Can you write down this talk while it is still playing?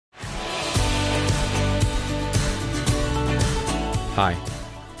Hi,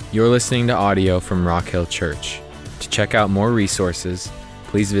 you're listening to audio from Rock Hill Church. To check out more resources,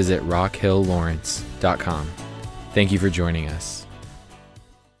 please visit rockhilllawrence.com. Thank you for joining us.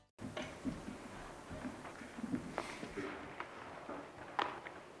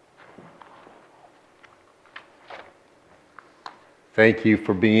 Thank you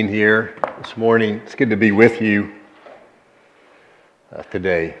for being here this morning. It's good to be with you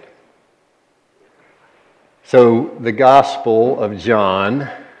today. So the Gospel of John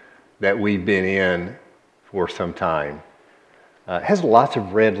that we've been in for some time has lots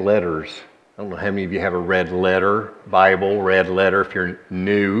of red letters. I don't know how many of you have a red letter Bible, red letter if you're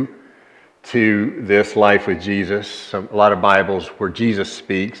new to this life with Jesus. A lot of Bibles where Jesus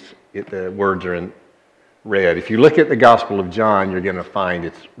speaks, the words are in red. If you look at the Gospel of John, you're going to find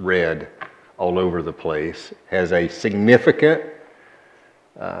it's red all over the place. It has a significant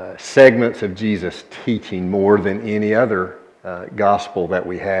segments of Jesus teaching more than any other gospel that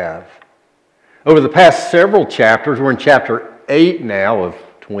we have. Over the past several chapters, we're in chapter 8 now of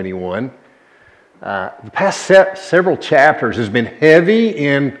 21. The past several chapters has been heavy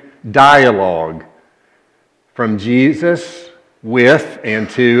in dialogue from Jesus with and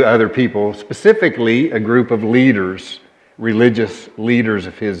to other people, specifically a group of leaders, religious leaders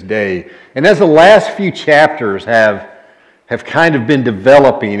of his day. And as the last few chapters have kind of been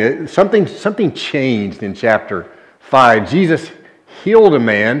developing, something changed in chapter 5. Jesus healed a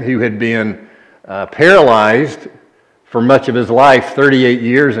man who had been paralyzed for much of his life, 38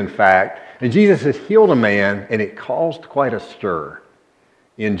 years in fact. And Jesus has healed a man, and it caused quite a stir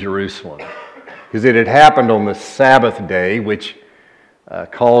in Jerusalem, because it had happened on the Sabbath day, which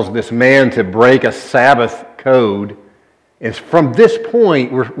caused this man to break a Sabbath code. And from this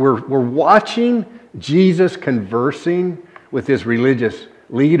point, we're watching Jesus conversing with his religious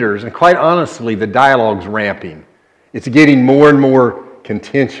leaders, and quite honestly, the dialogue's ramping. It's getting more and more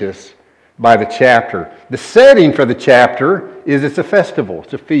contentious by the chapter. The setting for the chapter is it's a festival,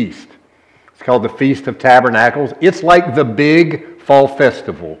 it's a feast. It's called the Feast of Tabernacles. It's like the big fall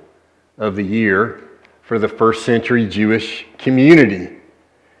festival of the year for the first century Jewish community.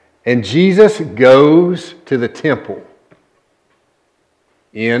 And Jesus goes to the temple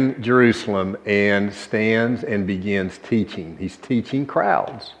in Jerusalem and stands and begins teaching. He's teaching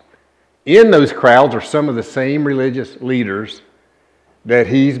crowds. In those crowds are some of the same religious leaders that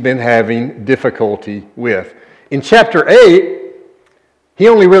he's been having difficulty with. In chapter 8, he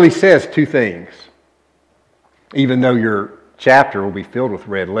only really says two things. Even though your chapter will be filled with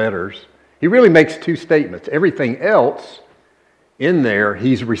red letters, he really makes two statements. Everything else in there,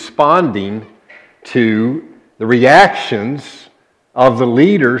 he's responding to the reactions of the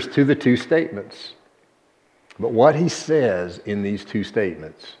leaders to the two statements. But what he says in these two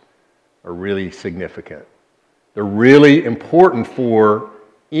statements are really significant. They're really important for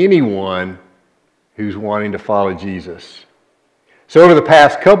anyone who's wanting to follow Jesus. So over the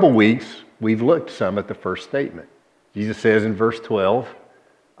past couple weeks, we've looked some at the first statement. Jesus says in verse 12,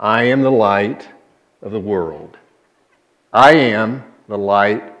 I am the light of the world. I am the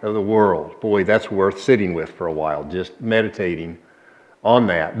light of the world. Boy, that's worth sitting with for a while, just meditating on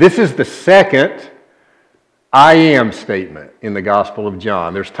that. This is the second I am statement in the Gospel of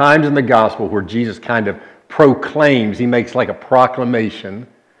John. There's times in the Gospel where Jesus kind of proclaims, he makes like a proclamation,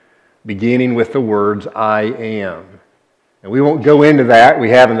 beginning with the words, I am. And we won't go into that, we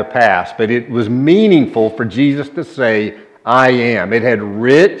have in the past, but it was meaningful for Jesus to say, I am. It had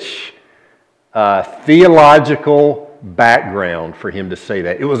rich theological background for him to say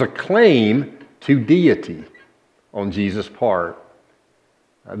that. It was a claim to deity on Jesus' part.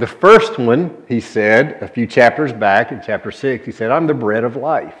 The first one, he said, a few chapters back, in chapter 6, he said, I'm the bread of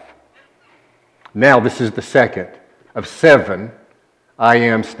life. Now this is the second of 7 I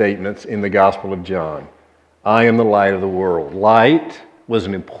am statements in the Gospel of John. I am the light of the world. Light was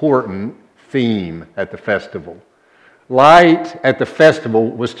an important theme at the festival. Light at the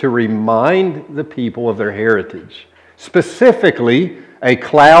festival was to remind the people of their heritage. Specifically, a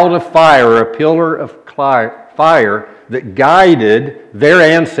cloud of fire, a pillar of fire that guided their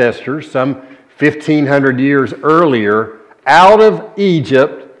ancestors some 1,500 years earlier out of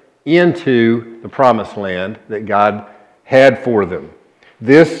Egypt into the promised land that God had for them.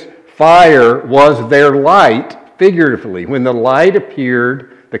 This fire was their light, figuratively. When the light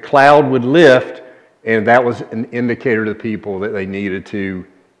appeared, the cloud would lift, and that was an indicator to the people that they needed to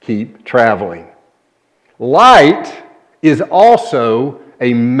keep traveling. Light is also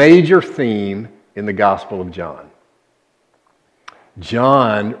a major theme in the Gospel of John.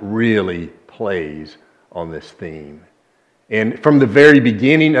 John really plays on this theme. And from the very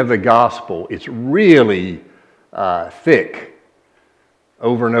beginning of the gospel, it's really thick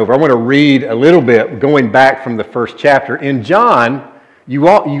over and over. I want to read a little bit, going back from the first chapter. In John, you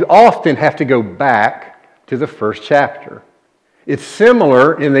often have to go back to the first chapter. It's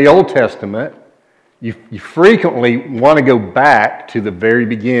similar in the Old Testament. You frequently want to go back to the very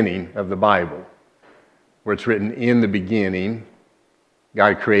beginning of the Bible, where it's written, in the beginning,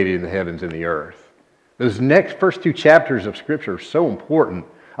 God created the heavens and the earth. Those first two chapters of Scripture are so important.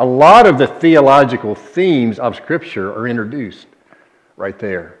 A lot of the theological themes of Scripture are introduced right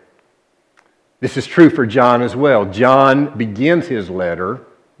there. This is true for John as well. John begins his letter,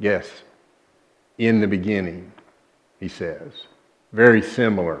 yes, in the beginning, he says. Very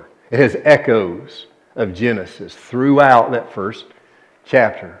similar. It has echoes of Genesis throughout that first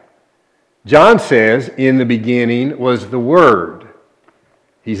chapter. John says, in the beginning was the Word.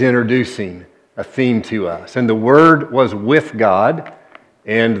 He's introducing a theme to us. And the Word was with God,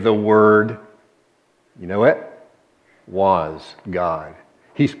 and the Word, you know what? Was God.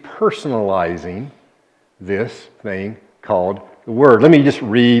 He's personalizing this thing called the Word. Let me just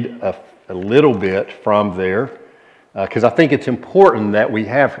read a little bit from there, because I think it's important that we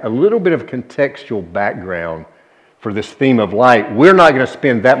have a little bit of contextual background for this theme of light. We're not going to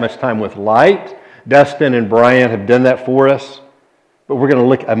spend that much time with light. Dustin and Brian have done that for us. But we're going to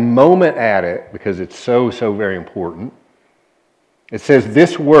look a moment at it because it's so very important. It says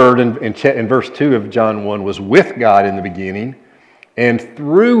this Word in verse 2 of John 1 was with God in the beginning, and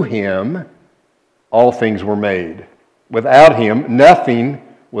through Him all things were made. Without Him nothing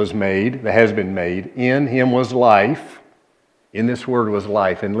was made that has been made. In Him was life. In this Word was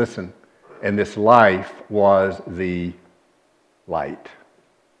life. And listen, and this life was the light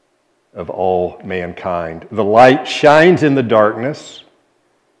of all mankind. The light shines in the darkness,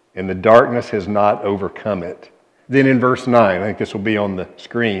 and the darkness has not overcome it. Then in verse 9, I think this will be on the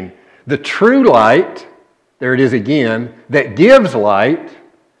screen, the true light, there it is again, that gives light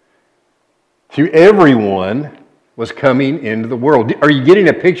to everyone was coming into the world. Are you getting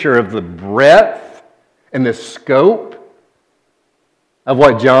a picture of the breadth and the scope of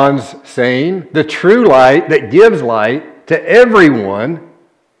what John's saying? The true light that gives light to everyone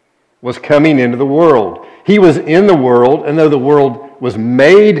was coming into the world. He was in the world, and though the world was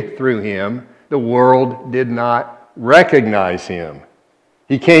made through Him, the world did not recognize Him.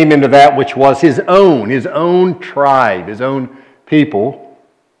 He came into that which was His own tribe, His own people,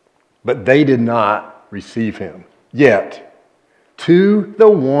 but they did not receive Him. Yet, to the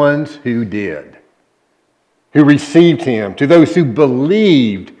ones who did, who received Him, to those who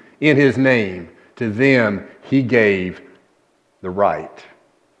believed in His name, to them He gave the right,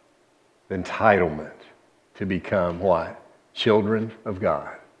 the entitlement to become what? Children of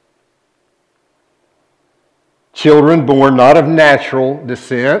God. Children born not of natural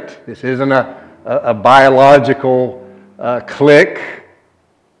descent. This isn't a biological click,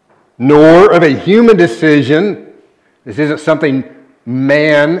 nor of a human decision. This isn't something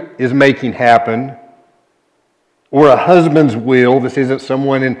man is making happen, or a husband's will. This isn't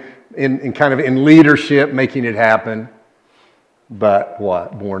someone in kind of in leadership making it happen. But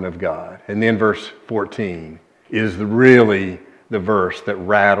what? Born of God. And then verse 14 is really the verse that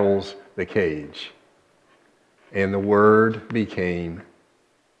rattles the cage. And the Word became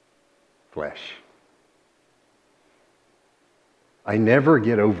flesh. I never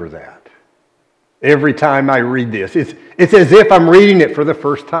get over that. Every time I read this, it's as if I'm reading it for the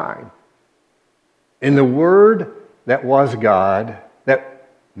first time. And the Word that was God, that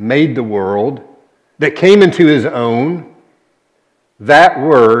made the world, that came into His own, that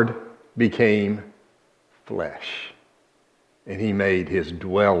Word became flesh. And He made His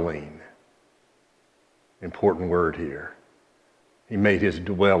dwelling. Important word here. He made His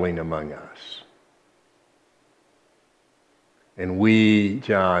dwelling among us. And we,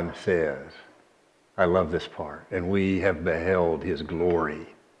 John says, I love this part, and we have beheld His glory.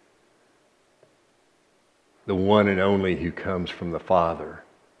 The one and only who comes from the Father,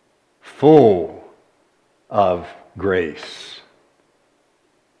 full of grace,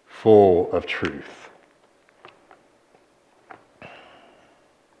 full of truth.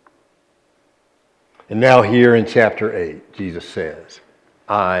 And now here in chapter 8, Jesus says,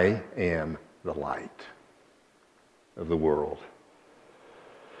 I am the light of the world.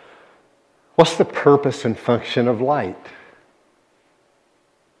 What's the purpose and function of light?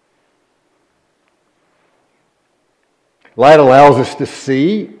 Light allows us to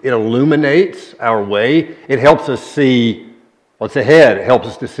see. It illuminates our way. It helps us see what's ahead. It helps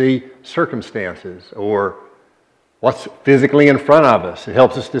us to see circumstances or what's physically in front of us. It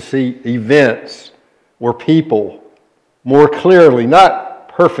helps us to see events or people more clearly, not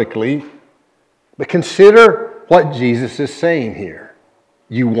perfectly, but consider what Jesus is saying here.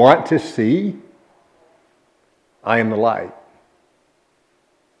 you want to see? I am the light.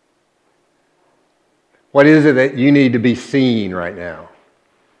 What is it that you need to be seeing right now?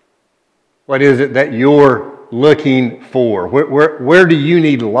 What is it that you're looking for? Where do you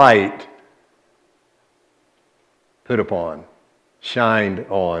need light put upon, shined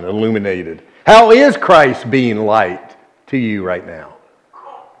on, illuminated? How is Christ being light to you right now?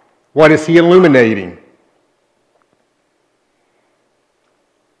 What is He illuminating?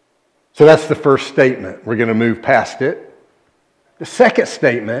 So that's the first statement. We're going to move past it. The second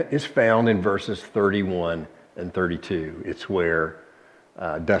statement is found in verses 31 and 32. It's where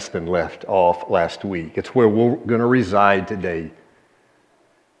Dustin left off last week. It's where we're going to reside today.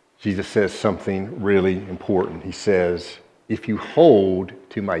 Jesus says something really important. He says, if you hold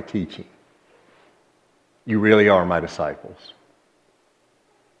to my teaching, you really are my disciples.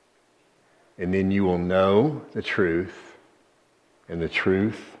 And then you will know the truth, and the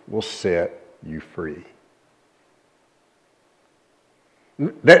truth will set you free.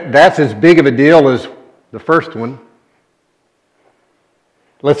 That's as big of a deal as the first one.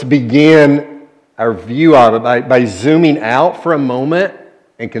 Let's begin our view of it by zooming out for a moment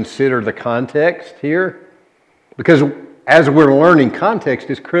and consider the context here. Because as we're learning, context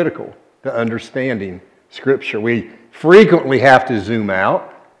is critical to understanding Scripture. We frequently have to zoom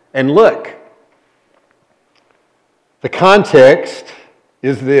out and look. The context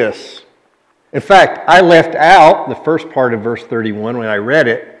is this. In fact, I left out the first part of verse 31 when I read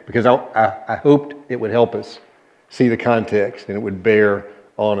it because I hoped it would help us see the context and it would bear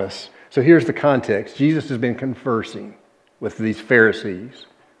on us. So here's the context. Jesus has been conversing with these Pharisees,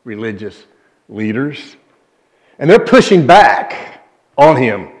 religious leaders, and they're pushing back on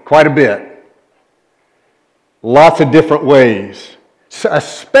Him quite a bit. Lots of different ways,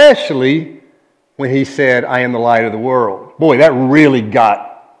 especially when He said, I am the light of the world. Boy, that really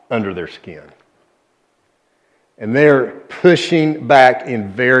got under their skin. And they're pushing back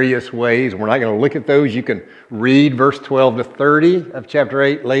in various ways. We're not going to look at those. You can read verse 12 to 30 of chapter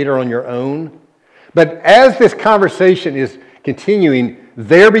 8 later on your own. But as this conversation is continuing,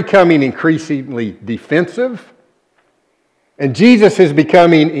 they're becoming increasingly defensive. And Jesus is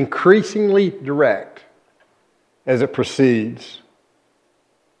becoming increasingly direct as it proceeds.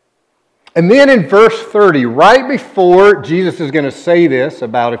 And then in verse 30, right before Jesus is going to say this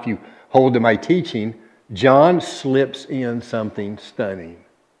about if you hold to my teaching, John slips in something stunning.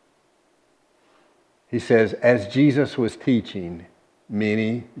 He says, as Jesus was teaching,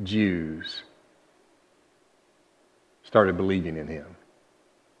 many Jews started believing in Him.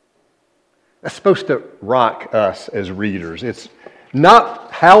 That's supposed to rock us as readers. It's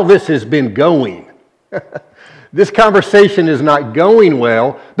not how this has been going. This conversation is not going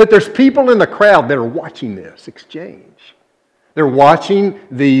well, but there's people in the crowd that are watching this exchange. They're watching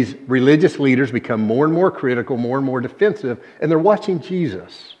these religious leaders become more and more critical, more and more defensive, and they're watching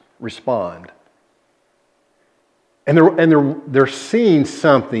Jesus respond. And they're seeing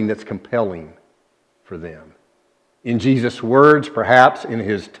something that's compelling for them. In Jesus' words, perhaps in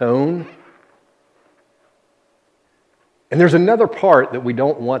His tone. And there's another part that we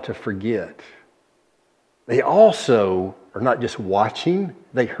don't want to forget. They also are not just watching,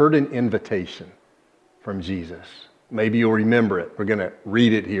 they heard an invitation from Jesus. Maybe you'll remember it. We're going to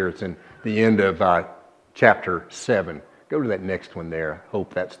read it here. It's in the end of chapter 7. Go to that next one there.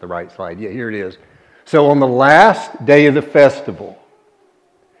 Hope that's the right slide. Yeah, here it is. So on the last day of the festival,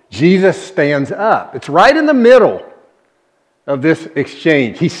 Jesus stands up. It's right in the middle of this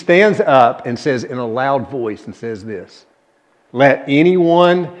exchange. He stands up and says in a loud voice and says this, let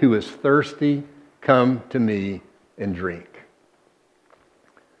anyone who is thirsty come to me and drink.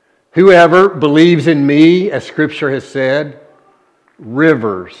 Whoever believes in me, as Scripture has said,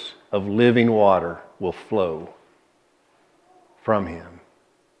 rivers of living water will flow from him.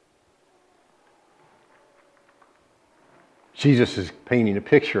 Jesus is painting a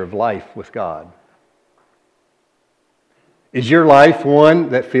picture of life with God. Is your life one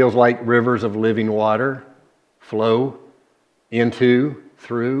that feels like rivers of living water flow into,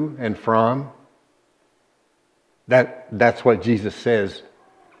 through, and from? That's what Jesus says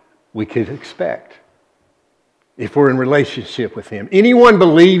we could expect if we're in relationship with Him. Anyone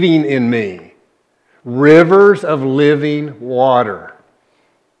believing in me, rivers of living water.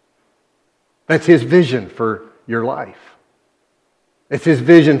 That's His vision for your life. It's His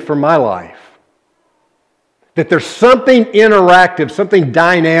vision for my life. That there's something interactive, something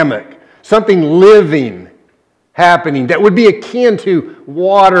dynamic, something living happening that would be akin to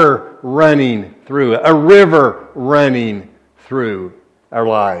water running through it, a river running through our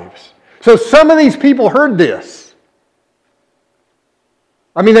lives. So some of these people heard this.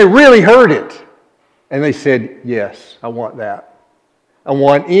 I mean, they really heard it. And they said, yes, I want that. I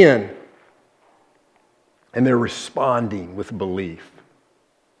want in. And they're responding with belief.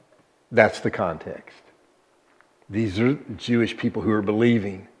 That's the context. These are Jewish people who are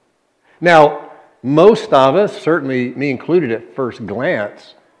believing. Now, most of us, certainly me included at first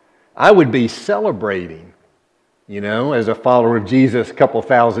glance, I would be celebrating, as a follower of Jesus a couple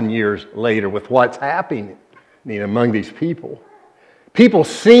thousand years later with what's happening among these people. People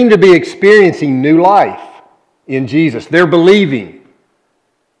seem to be experiencing new life in Jesus. They're believing.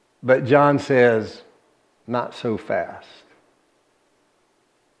 But John says, not so fast.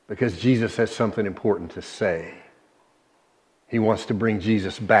 Because Jesus has something important to say. He wants to bring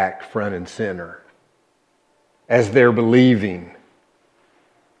Jesus back front and center. As they're believing,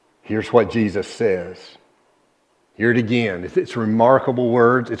 here's what Jesus says. Hear it again. It's remarkable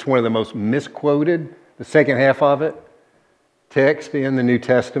words. It's one of the most misquoted, the second half of it, text in the New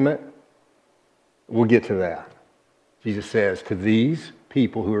Testament. We'll get to that. Jesus says, to these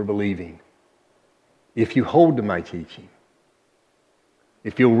people who are believing, if you hold to my teaching,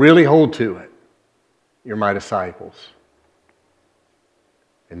 if you'll really hold to it, you're my disciples.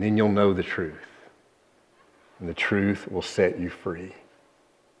 And then you'll know the truth. And the truth will set you free.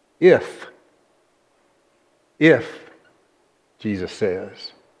 If, Jesus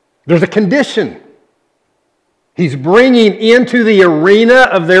says, there's a condition. He's bringing into the arena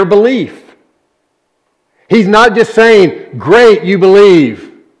of their belief. He's not just saying, great, you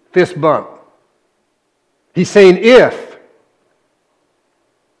believe, fist bump. He's saying, if,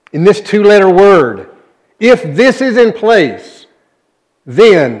 in this two-letter word, if this is in place,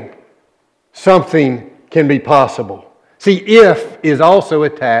 then something can be possible. See, if is also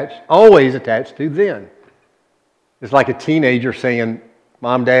always attached to then. It's like a teenager saying,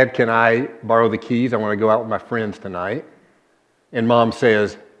 Mom, Dad, can I borrow the keys? I want to go out with my friends tonight. And Mom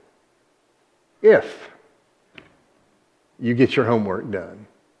says, if you get your homework done,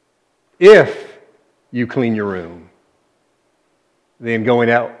 if you clean your room, then going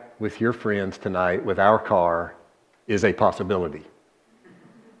out with your friends tonight with our car is a possibility.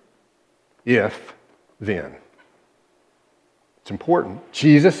 If, then. It's important.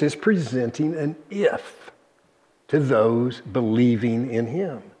 Jesus is presenting an if to those believing in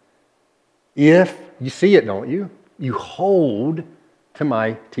Him. If, you see it, don't you? You hold to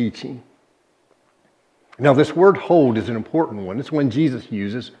my teaching. Now, this word hold is an important one. It's one Jesus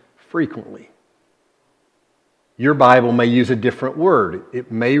uses frequently. Your Bible may use a different word.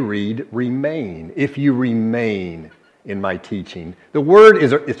 It may read remain. If you remain in my teaching. The word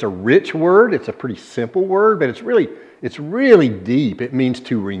it's a rich word. It's a pretty simple word, but it's really deep. It means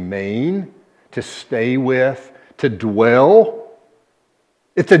to remain, to stay with, to dwell.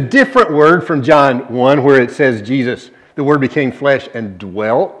 It's a different word from John 1 where it says the Word became flesh and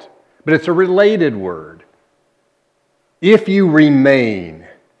dwelt, but it's a related word. If you remain,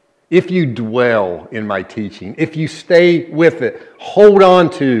 if you dwell in my teaching, if you stay with it, hold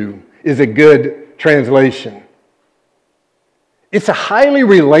on to is a good translation. It's a highly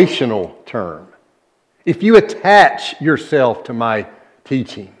relational term. If you attach yourself to my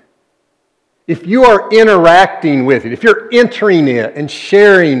teaching, if you are interacting with it, if you're entering it and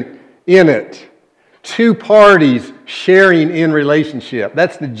sharing in it, two parties sharing in relationship,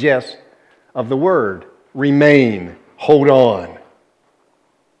 that's the gist of the word. Remain, hold on.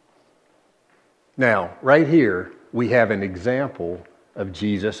 Now, right here, we have an example of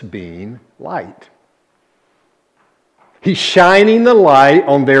Jesus being light. He's shining the light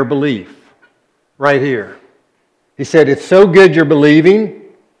on their belief. Right here. He said, it's so good you're believing.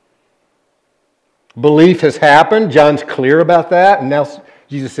 Belief has happened. John's clear about that. And now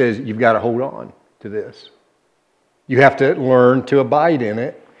Jesus says, you've got to hold on to this. You have to learn to abide in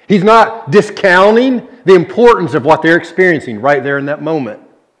it. He's not discounting the importance of what they're experiencing right there in that moment.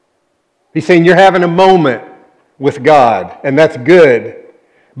 He's saying you're having a moment with God, and that's good.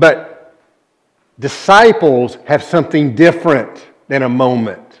 But disciples have something different than a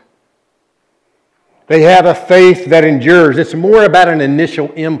moment. They have a faith that endures. It's more about an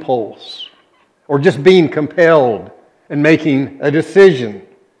initial impulse or just being compelled and making a decision.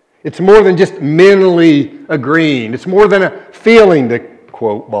 It's more than just mentally agreeing. It's more than a feeling, to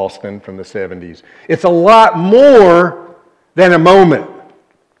quote Boston from the 70s. It's a lot more than a moment.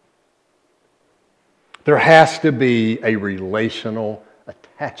 There has to be a relational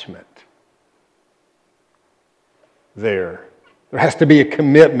attachment there. There has to be a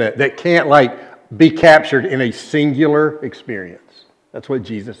commitment that can't be captured in a singular experience. That's what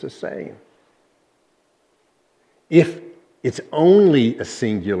Jesus is saying. If it's only a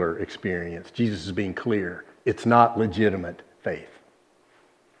singular experience, Jesus is being clear, it's not legitimate faith.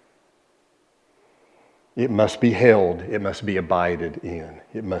 It must be held. It must be abided in.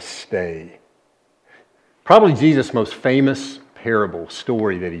 It must stay. Probably Jesus' most famous parable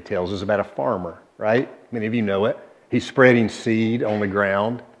story that he tells is about a farmer, right? Many of you know it. He's spreading seed on the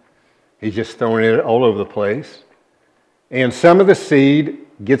ground. He's just throwing it all over the place. And some of the seed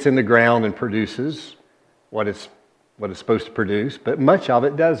gets in the ground and produces what it's supposed to produce, but much of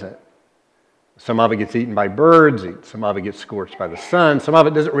it doesn't. Some of it gets eaten by birds, some of it gets scorched by the sun, some of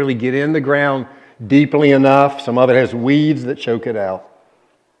it doesn't really get in the ground deeply enough, some of it has weeds that choke it out.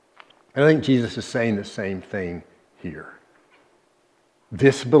 And I think Jesus is saying the same thing here.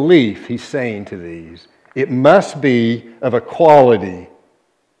 This belief, he's saying to these, it must be of a quality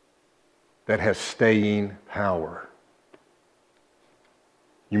that has staying power.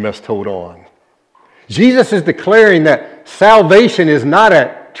 You must hold on. Jesus is declaring that salvation is not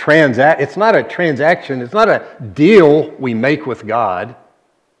it's not a transaction, it's not a deal we make with God.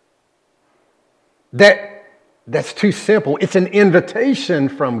 That's too simple. It's an invitation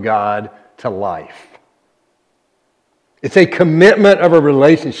from God to life. It's a commitment of a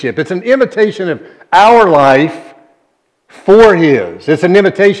relationship. It's an invitation of our life for His. It's an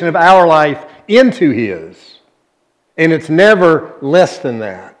invitation of our life into His. And it's never less than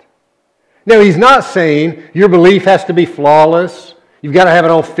that. Now, he's not saying your belief has to be flawless. You've got to have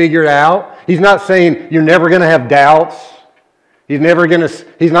it all figured out. He's not saying you're never going to have doubts. He's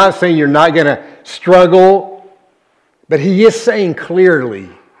not saying you're not going to struggle. But he is saying clearly,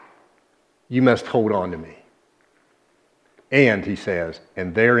 you must hold on to me. And he says,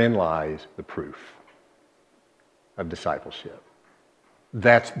 and therein lies the proof of discipleship.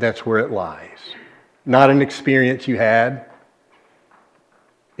 That's where it lies. Not an experience you had.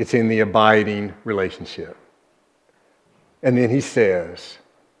 It's in the abiding relationship. And then he says,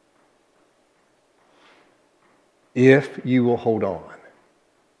 if you will hold on,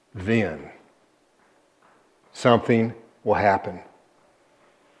 then something will happen.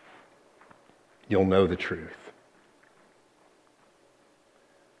 You'll know the truth.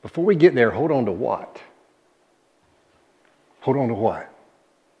 Before we get there, hold on to what? Hold on to what?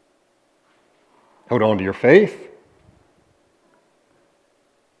 Hold on to your faith?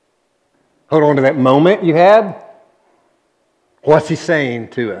 Hold on to that moment you had? What's he saying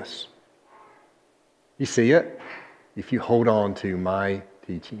to us? You see it? If you hold on to my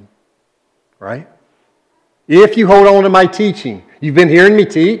teaching, right? If you hold on to my teaching, you've been hearing me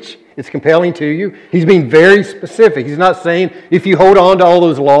teach, it's compelling to you. He's being very specific. He's not saying if you hold on to all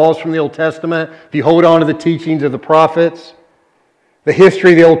those laws from the Old Testament, if you hold on to the teachings of the prophets, the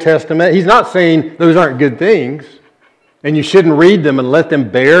history of the Old Testament, he's not saying those aren't good things and you shouldn't read them and let them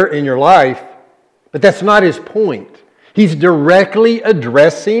bear in your life. But that's not his point. He's directly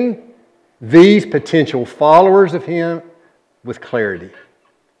addressing these potential followers of him with clarity.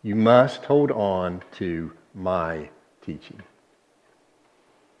 You must hold on to my teaching.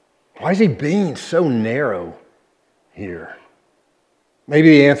 Why is he being so narrow here? Maybe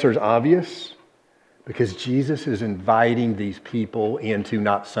the answer is obvious. Because Jesus is inviting these people into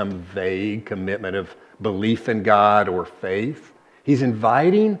not some vague commitment of belief in God or faith. He's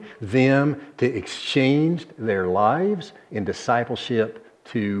inviting them to exchange their lives in discipleship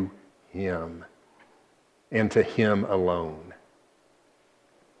to Him and to Him alone.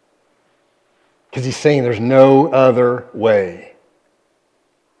 Because he's saying there's no other way.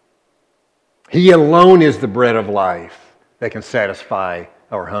 He alone is the bread of life that can satisfy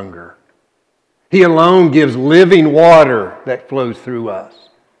our hunger. He alone gives living water that flows through us.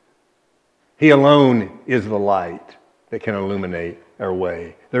 He alone is the light that can illuminate our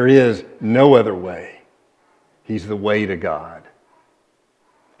way. There is no other way. He's the way to God.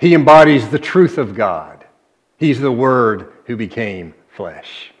 He embodies the truth of God. He's the Word who became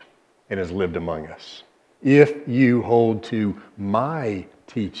flesh and has lived among us. If you hold to my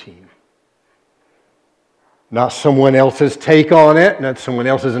teaching, not someone else's take on it, not someone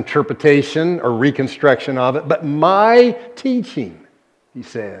else's interpretation or reconstruction of it, but my teaching, he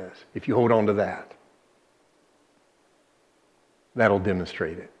says, if you hold on to that, that'll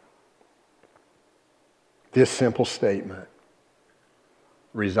demonstrate it. This simple statement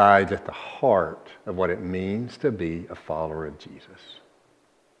resides at the heart of what it means to be a follower of Jesus.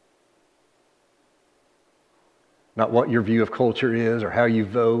 Not what your view of culture is or how you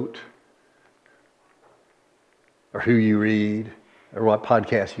vote, or who you read, or what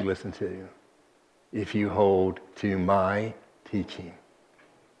podcast you listen to, if you hold to my teaching.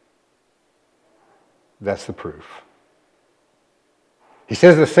 That's the proof. He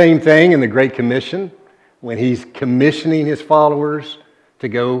says the same thing in the Great Commission when he's commissioning his followers to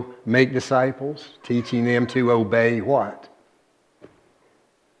go make disciples, teaching them to obey what?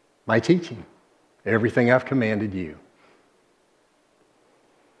 My teaching. everything I've commanded you.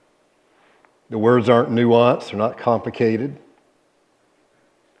 The words aren't nuanced, they're not complicated.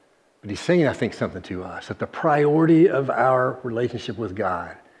 But he's saying, I think, something to us, that the priority of our relationship with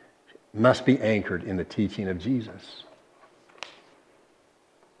God must be anchored in the teaching of Jesus.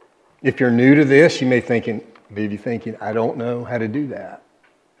 If you're new to this, you may be thinking, I don't know how to do that.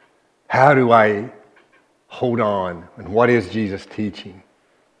 How do I hold on? And what is Jesus teaching?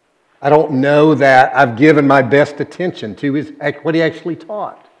 I don't know that I've given my best attention to what he actually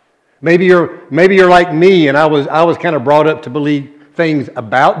taught. Maybe you're like me, and I was kind of brought up to believe things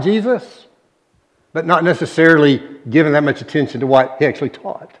about Jesus, but not necessarily giving that much attention to what he actually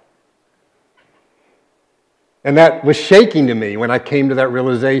taught. And that was shaking to me when I came to that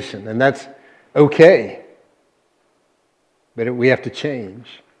realization, and that's okay. But we have to change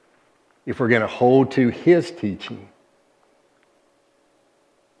if we're going to hold to his teaching,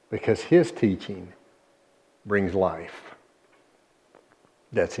 because his teaching brings life.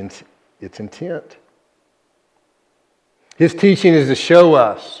 That's its intent. His teaching is to show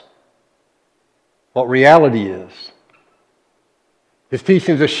us what reality is. His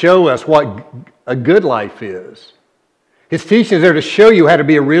teaching is to show us what a good life is. His teaching is there to show you how to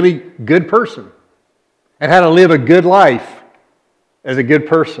be a really good person and how to live a good life as a good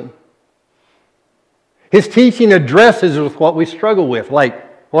person. His teaching addresses with what we struggle with,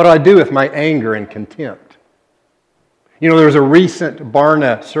 like, what do I do with my anger and contempt? You know, there was a recent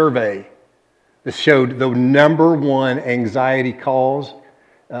Barna survey that showed the number one anxiety cause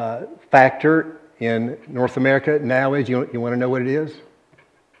factor in North America now is, you want to know what it is?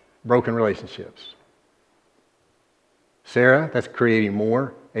 Broken relationships. Sarah, that's creating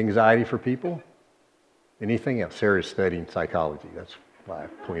more anxiety for people than anything else. Sarah is studying psychology. That's why I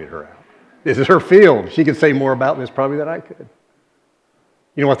pointed her out. This is her field. She could say more about this probably than I could.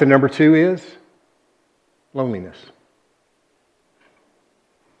 You know what the number 2 is? Loneliness.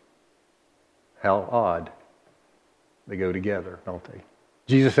 How odd. They go together, don't they?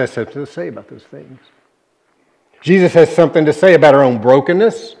 Jesus has something to say about those things. Jesus has something to say about our own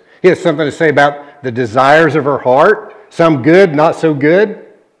brokenness. He has something to say about the desires of our heart. Some good, not so good.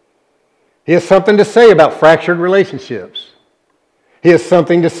 He has something to say about fractured relationships. He has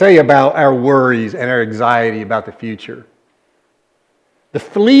something to say about our worries and our anxiety about the future. The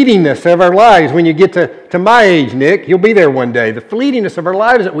fleetingness of our lives, when you get to my age, Nick, you'll be there one day. The fleetingness of our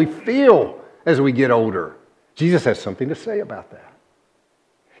lives that we feel as we get older. Jesus has something to say about that.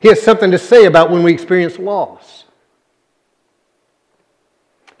 He has something to say about when we experience loss.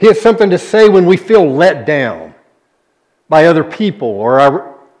 He has something to say when we feel let down by other people or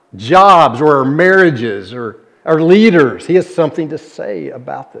our jobs or our marriages or our leaders. He has something to say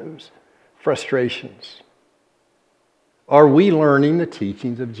about those frustrations. Are we learning the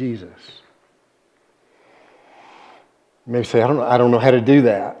teachings of Jesus? You may say, I don't know how to do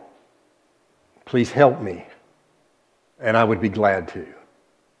that. Please help me. And I would be glad to.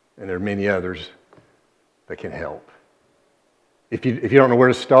 And there are many others that can help. If you don't know where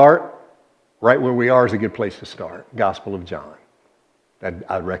to start, right where we are is a good place to start. Gospel of John.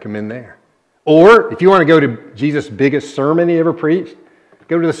 I'd recommend there. Or if you want to go to Jesus' biggest sermon he ever preached,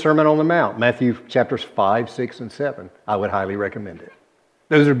 go to the Sermon on the Mount, Matthew chapters 5, 6, and 7. I would highly recommend it.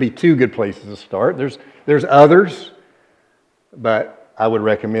 Those would be 2 good places to start. There's others, but I would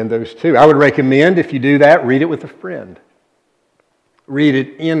recommend those 2. I would recommend, if you do that, read it with a friend. Read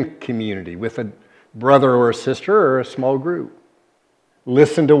it in community with a brother or a sister or a small group.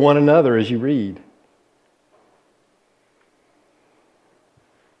 Listen to one another as you read.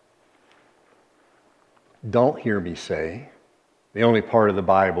 Don't hear me say the only part of the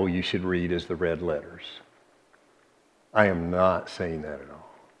Bible you should read is the red letters. I am not saying that at all.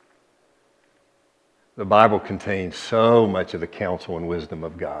 The Bible contains so much of the counsel and wisdom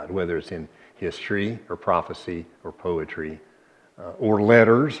of God, whether it's in history or prophecy or poetry or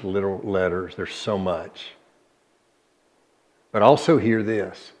letters, literal letters. There's so much. But also hear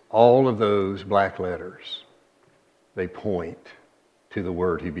this. All of those black letters, they point to the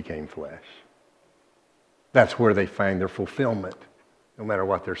Word who became flesh. That's where they find their fulfillment, no matter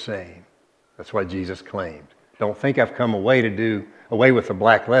what they're saying. That's what Jesus claimed. Don't think I've come away to do away with the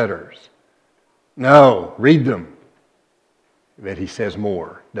black letters. No, read them. But he says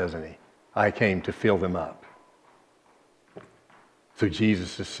more, doesn't he? I came to fill them up. So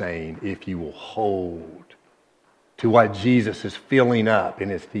Jesus is saying, if you will hold to what Jesus is filling up in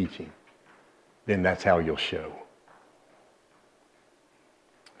his teaching, then that's how you'll show.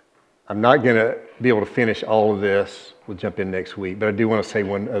 I'm not going to be able to finish all of this. We'll jump in next week. But I do want to say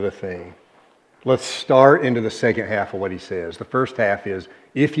one other thing. Let's start into the second half of what he says. The first half is,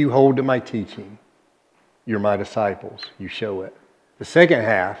 if you hold to my teaching, you're my disciples. You show it. The second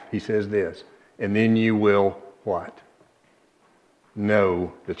half, he says this, and then you will what?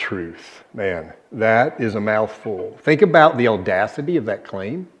 Know the truth. Man, that is a mouthful. Think about the audacity of that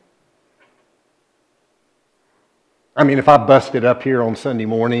claim. I mean, if I busted up here on Sunday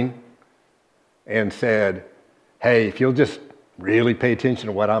morning and said, hey, if you'll just really pay attention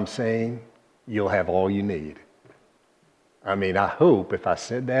to what I'm saying, you'll have all you need. I mean, I hope if I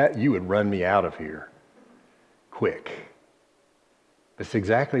said that, you would run me out of here quick. That's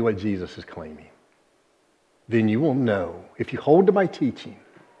exactly what Jesus is claiming. Then you will know, if you hold to my teaching,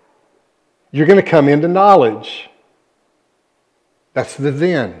 you're going to come into knowledge. That's the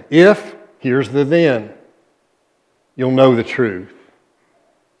then. If, here's the then. You'll know the truth,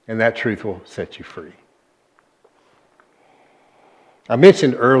 and that truth will set you free. I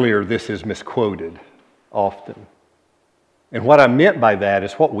mentioned earlier this is misquoted often. And what I meant by that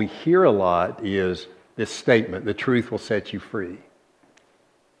is what we hear a lot is this statement, the truth will set you free.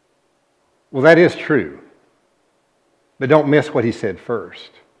 Well, that is true. But don't miss what he said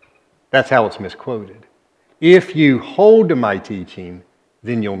first. That's how it's misquoted. If you hold to my teaching,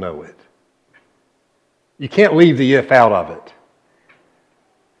 then you'll know it. You can't leave the if out of it.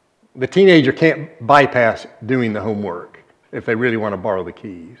 The teenager can't bypass doing the homework if they really want to borrow the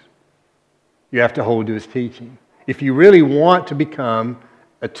keys. You have to hold to his teaching. If you really want to become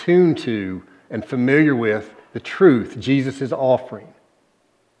attuned to and familiar with the truth Jesus is offering,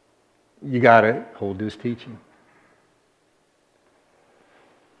 you got to hold to his teaching.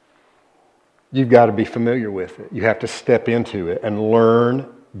 You've got to be familiar with it. You have to step into it and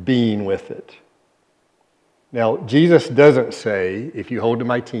learn being with it. Now, Jesus doesn't say, if you hold to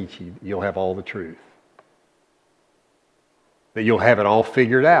my teaching, you'll have all the truth. That you'll have it all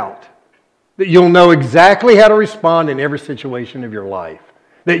figured out. That you'll know exactly how to respond in every situation of your life.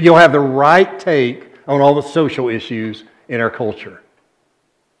 That you'll have the right take on all the social issues in our culture.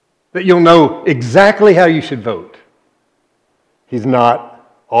 That you'll know exactly how you should vote. He's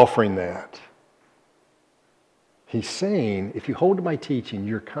not offering that. He's saying, if you hold to my teaching,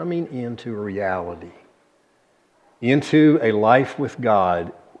 you're coming into a reality, into a life with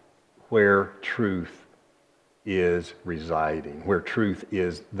God where truth is residing, where truth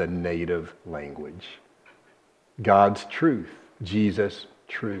is the native language. God's truth, Jesus'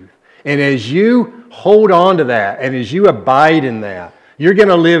 truth. And as you hold on to that, and as you abide in that, you're going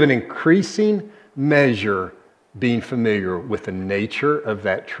to live in increasing measure being familiar with the nature of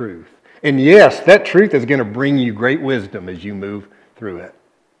that truth. And yes, that truth is going to bring you great wisdom as you move through it.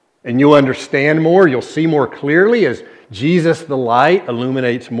 And you'll understand more, you'll see more clearly as Jesus the light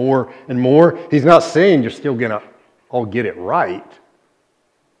illuminates more and more. He's not saying you're still going to all get it right.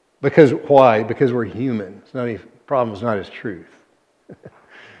 Because why? Because we're human. The problem is not his truth.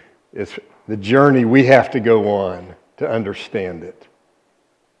 It's the journey we have to go on to understand it.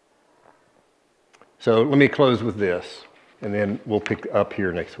 So let me close with this, and then we'll pick up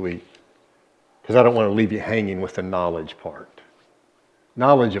here next week. Because I don't want to leave you hanging with the knowledge part.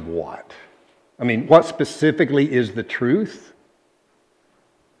 Knowledge of what? I mean, what specifically is the truth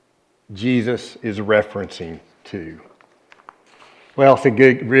Jesus is referencing to? Well, it's a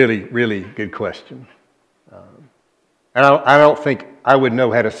good, really, really good question. And I don't think I would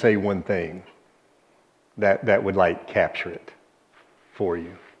know how to say one thing that would capture it for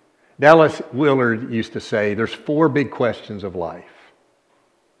you. Dallas Willard used to say there's 4 big questions of life.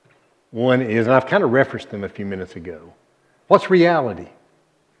 One is, and I've kind of referenced them a few minutes ago, what's reality?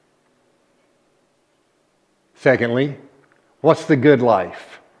 Secondly, what's the good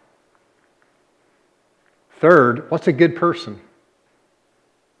life? Third, what's a good person?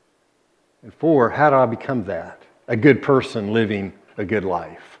 And 4, how do I become that? A good person living a good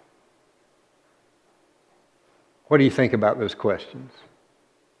life. What do you think about those questions?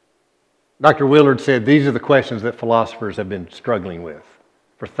 Dr. Willard said these are the questions that philosophers have been struggling with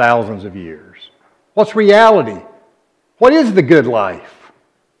for thousands of years. What's reality? What is the good life?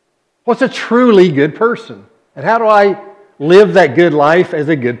 What's a truly good person? And how do I live that good life as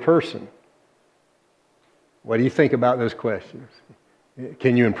a good person? What do you think about those questions?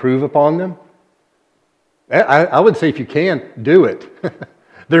 Can you improve upon them? I would say if you can, do it.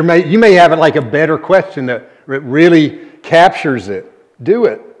 You may have it like a better question that really captures it. Do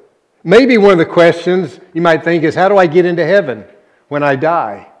it. Maybe one of the questions you might think is, how do I get into heaven when I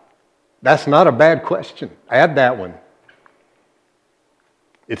die? That's not a bad question. Add that one.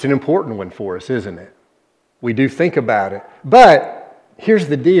 It's an important one for us, isn't it? We do think about it. But here's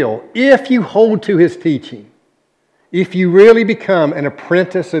the deal. If you hold to his teaching, if you really become an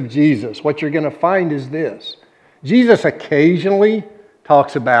apprentice of Jesus, what you're going to find is this. Jesus occasionally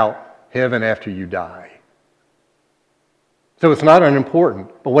talks about heaven after you die. So it's not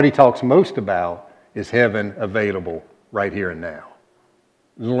unimportant. But what he talks most about is heaven available right here and now.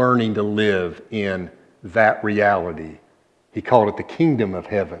 Learning to live in that reality. He called it the kingdom of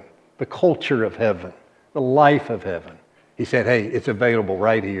heaven, the culture of heaven, the life of heaven. He said, hey, it's available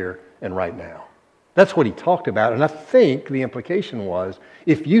right here and right now. That's what he talked about. And I think the implication was,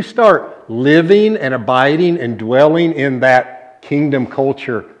 if you start living and abiding and dwelling in that kingdom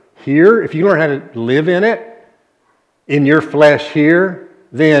culture here, if you learn how to live in it, in your flesh here,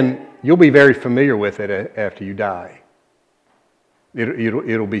 then you'll be very familiar with it after you die.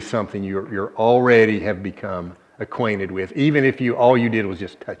 It'll be something you're already have become acquainted with, even if all you did was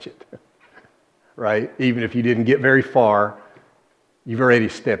just touch it, right? Even if you didn't get very far, you've already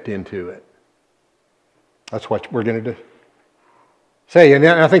stepped into it. That's what we're going to do. Say, and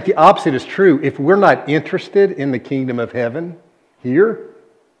I think the opposite is true. If we're not interested in the kingdom of heaven here,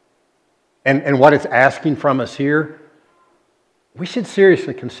 and what it's asking from us here, we should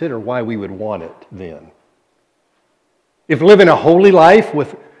seriously consider why we would want it then. If living a holy life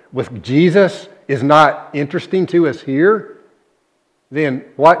with Jesus is not interesting to us here, then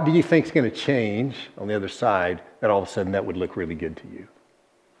what do you think is going to change on the other side that all of a sudden that would look really good to you?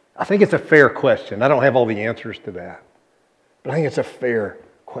 I think it's a fair question. I don't have all the answers to that, but I think it's a fair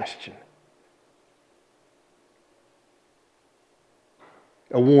question.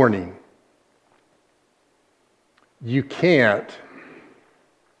 A warning. You can't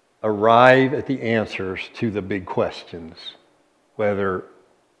arrive at the answers to the big questions, whether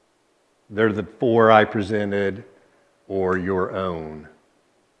they're the four I presented or your own,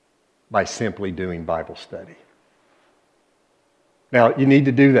 by simply doing Bible study. Now, you need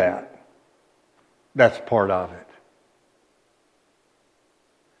to do that. That's part of it.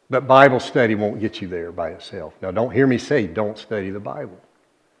 But Bible study won't get you there by itself. Now, don't hear me say don't study the Bible.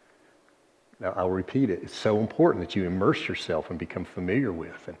 Now, I'll repeat it. It's so important that you immerse yourself and become familiar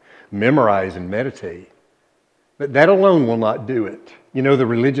with and memorize and meditate. But that alone will not do it. You know, the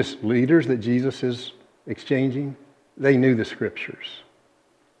religious leaders that Jesus is exchanging, they knew the Scriptures.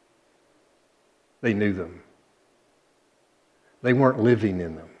 They knew them. They weren't living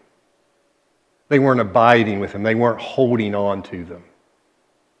in them. They weren't abiding with them. They weren't holding on to them.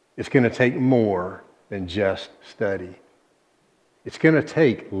 It's going to take more than just study. It's going to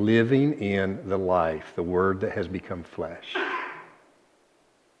take living in the life, the Word that has become flesh.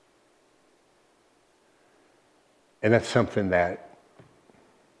 And that's something that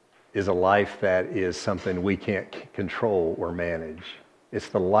is a life that is something we can't control or manage. It's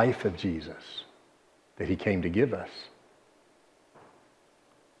the life of Jesus that He came to give us.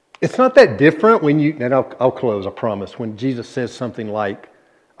 It's not that different when you, and I'll close, I promise, when Jesus says something like,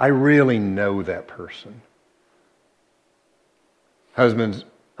 I really know that person. Husbands,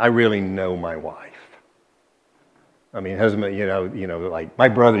 I really know my wife. I mean, husband, you know, like my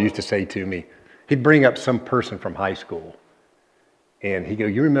brother used to say to me, he'd bring up some person from high school, and he'd go,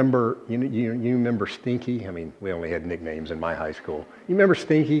 you remember Stinky? I mean, we only had nicknames in my high school. You remember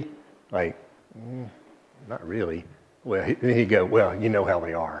Stinky? Like, not really. Well, then he'd go, well, you know how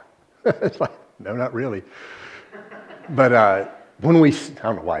they are. It's like, no, not really. But when we, I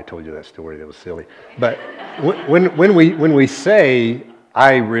don't know why I told you that story, that was silly. But when we say,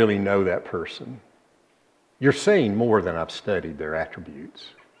 I really know that person, you're saying more than I've studied their attributes.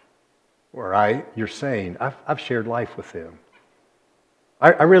 Or you're saying, I've shared life with them.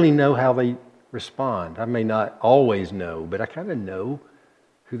 I really know how they respond. I may not always know, but I kind of know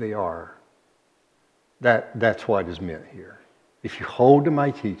who they are. That's what is meant here. If you hold to my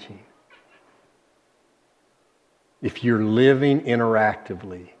teaching, if you're living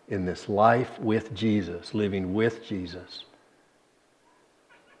interactively in this life with Jesus, living with Jesus,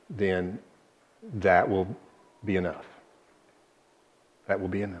 then that will be enough. That will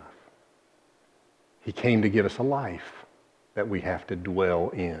be enough. He came to give us a life that we have to dwell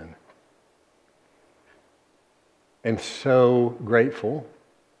in. And so grateful.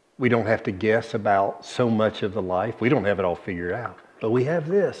 We don't have to guess about so much of the life. We don't have it all figured out. But we have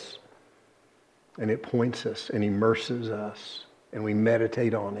this. And it points us and immerses us. And we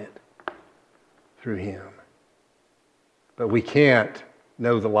meditate on it through Him. But we can't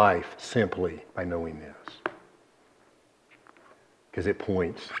know the life simply by knowing this. Because it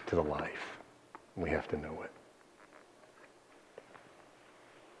points to the life. And we have to know it.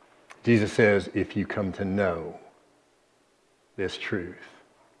 Jesus says, if you come to know this truth,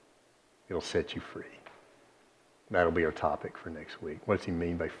 it'll set you free. That'll be our topic for next week. What does He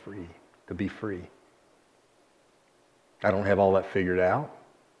mean by free? To be free. I don't have all that figured out,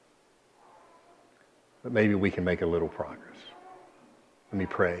 but maybe we can make a little progress. Let me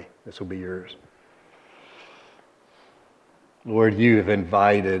pray. This will be yours. Lord, you have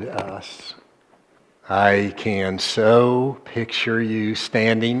invited us. I can so picture you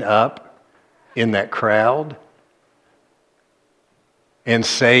standing up in that crowd and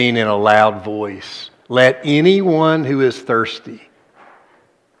saying in a loud voice, "Let anyone who is thirsty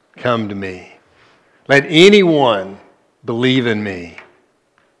come to me. Let anyone believe in me,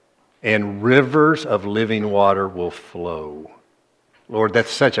 and rivers of living water will flow." Lord, that's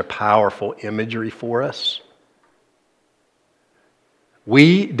such a powerful imagery for us.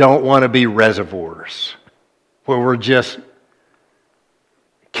 We don't want to be reservoirs where we're just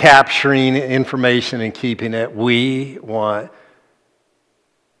capturing information and keeping it. We want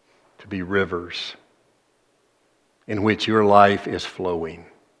to be rivers in which your life is flowing.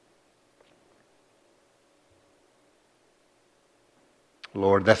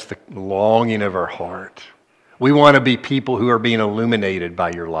 Lord, that's the longing of our heart. We want to be people who are being illuminated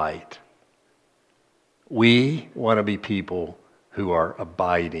by your light. We want to be people who are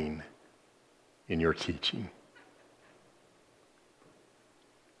abiding in your teaching.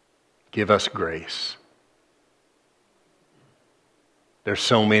 Give us grace. There's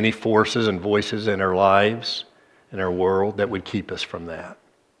so many forces and voices in our lives, in our world, that would keep us from that.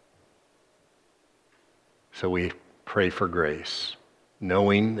 So we pray for grace,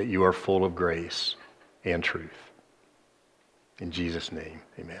 knowing that you are full of grace and truth. In Jesus' name,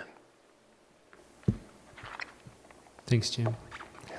 amen. Thanks, Jim.